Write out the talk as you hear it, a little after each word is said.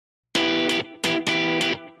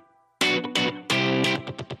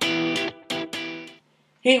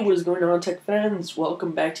Hey, what is going on, tech fans?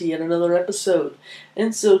 Welcome back to yet another episode.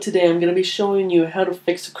 And so today I'm going to be showing you how to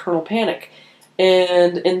fix a kernel panic.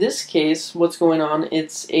 And in this case, what's going on?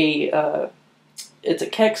 It's a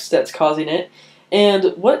kex that's causing it.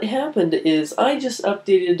 And what happened is I just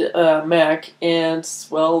updated Mac, and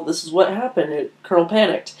well, this is what happened. It kernel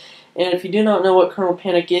panicked. And if you do not know what kernel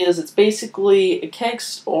panic is, it's basically a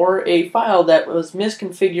kex or a file that was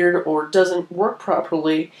misconfigured or doesn't work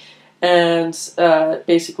properly, and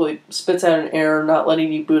basically spits out an error not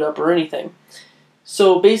letting you boot up or anything.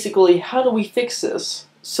 So basically, how do we fix this?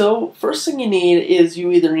 So first thing you need is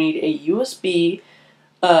you either need a USB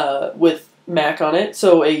with Mac on it,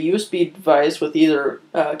 so a USB device with either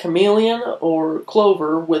Chameleon or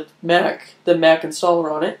Clover with the Mac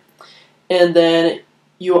installer on it, and then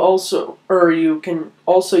you can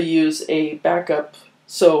also use a backup.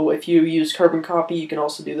 So if you use Carbon Copy, you can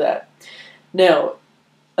also do that. Now,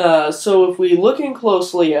 so if we look in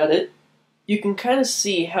closely at it, you can kind of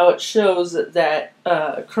see how it shows that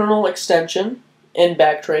kernel extension and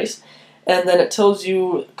backtrace, and then it tells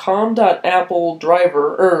you com.apple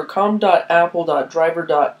driver or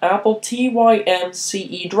com.apple.driver.apple tymce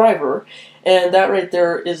driver, and that right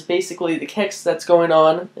there is basically the kex that's going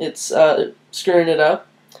on. It's screwing it up.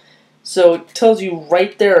 So it tells you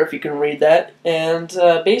right there if you can read that, and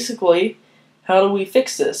basically, how do we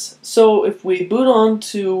fix this? So if we boot on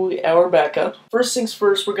to our backup, first things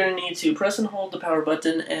first, we're going to need to press and hold the power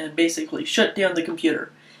button and basically shut down the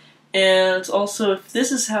computer. And also, if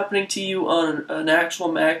this is happening to you on an actual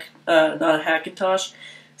Mac, not a Hackintosh,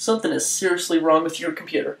 something is seriously wrong with your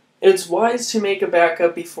computer. It's wise to make a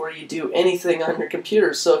backup before you do anything on your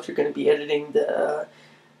computer. So if you're going to be editing the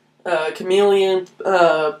Chameleon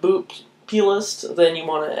boot plist, then you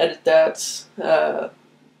want to edit that,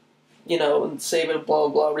 and save it, blah, blah,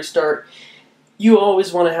 blah, restart. You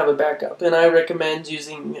always want to have a backup, and I recommend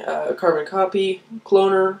using Carbon Copy,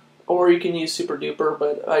 Cloner, or you can use Super Duper,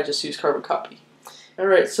 but I just use Carbon Copy.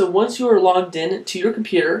 Alright, so once you are logged in to your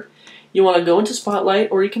computer, you want to go into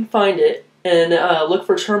Spotlight, or you can find it, and look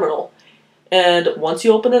for Terminal. And once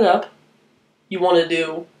you open it up, you want to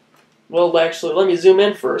do, well, actually, let me zoom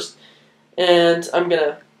in first, and I'm going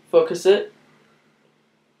to focus it.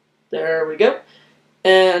 There we go.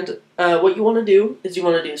 And what you want to do is you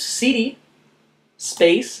want to do cd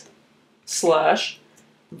space /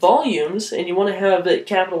 volumes, and you want to have it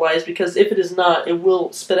capitalized because if it is not, it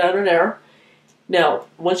will spit out an error. Now,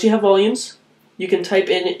 once you have volumes, you can type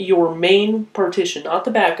in your main partition, not the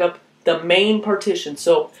backup, the main partition.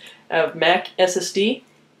 So I have Mac SSD,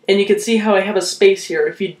 and you can see how I have a space here.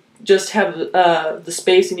 If you just have the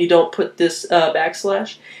space and you don't put this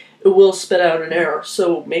backslash, it will spit out an error.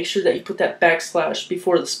 So make sure that you put that backslash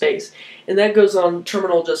before the space. And that goes on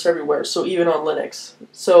terminal just everywhere, so even on Linux.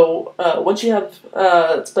 So once you have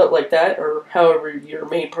it spelled like that, or however your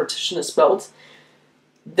main partition is spelled,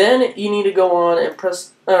 then you need to go on and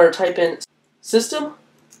press or type in system,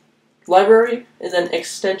 library, and then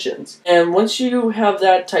extensions. And once you have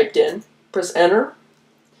that typed in, press enter.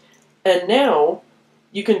 And now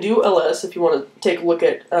you can do ls if you want to take a look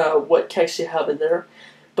at what kex you have in there.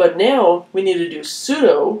 But now we need to do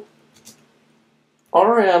sudo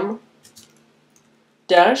rm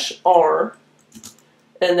 -r,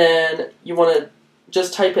 and then you want to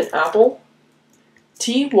just type in apple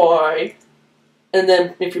ty, and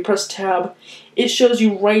then if you press tab, it shows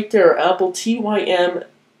you right there apple tymced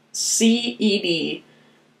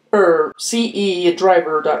or ce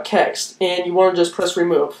driver.kex, and you want to just press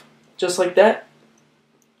remove, just like that.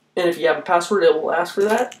 And if you have a password, it will ask for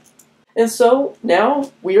that. And so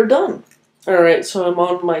now we are done. Alright, so I'm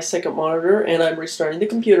on my second monitor and I'm restarting the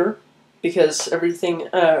computer because everything,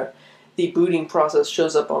 the booting process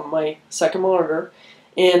shows up on my second monitor,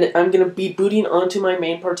 and I'm going to be booting onto my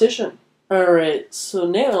main partition. Alright, so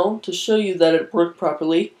now to show you that it worked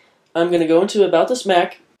properly, I'm going to go into About This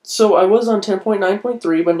Mac. So I was on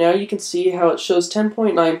 10.9.3, but now you can see how it shows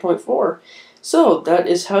 10.9.4. So that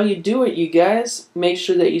is how you do it, you guys. Make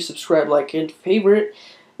sure that you subscribe, like, and favorite,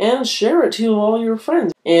 and share it to all your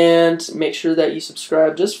friends. And make sure that you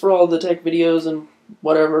subscribe just for all the tech videos and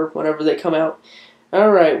whatever, whenever they come out.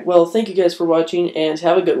 Alright, well, thank you guys for watching, and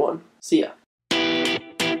have a good one. See ya.